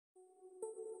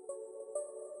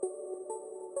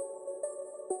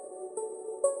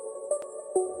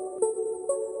I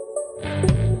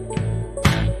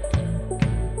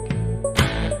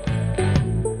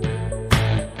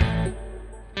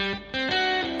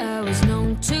was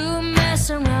known to mess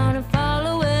around and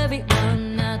follow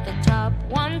everyone at the top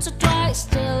once or twice,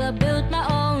 till I built my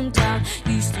own town.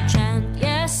 Used to chant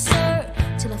yes sir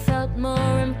till I felt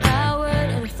more empowered,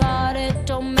 and thought it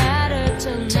don't matter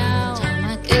till now. Time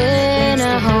I get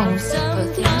a home for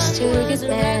things to get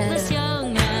better.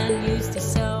 Young man used to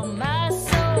sell my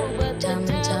soul, but Time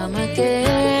and time I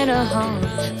get a home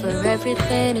for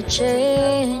everything to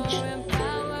change.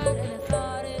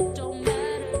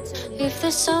 If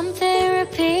there's something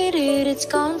repeated, it's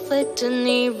conflict and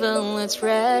evil. It's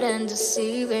red and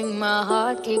deceiving. My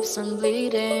heart keeps on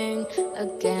bleeding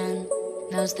again.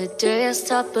 Now's the day I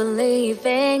stop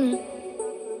believing.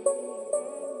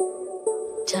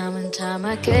 Time and time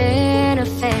again I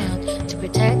failed to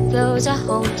protect those I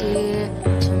hold dear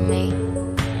to me.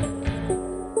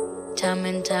 Time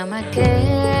and time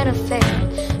again I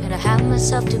failed, and I have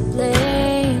myself to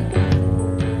blame.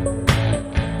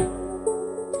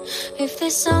 If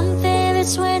there's something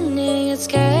that's winning, it's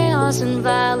chaos and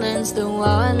violence. The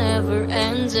war never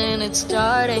ends, and it's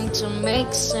starting to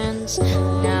make sense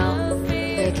now.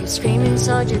 They keep screaming,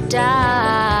 soldier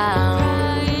down.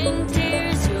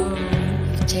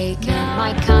 You've taken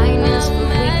my kindness for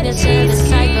weakness, and the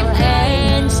cycle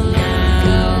ends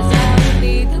now.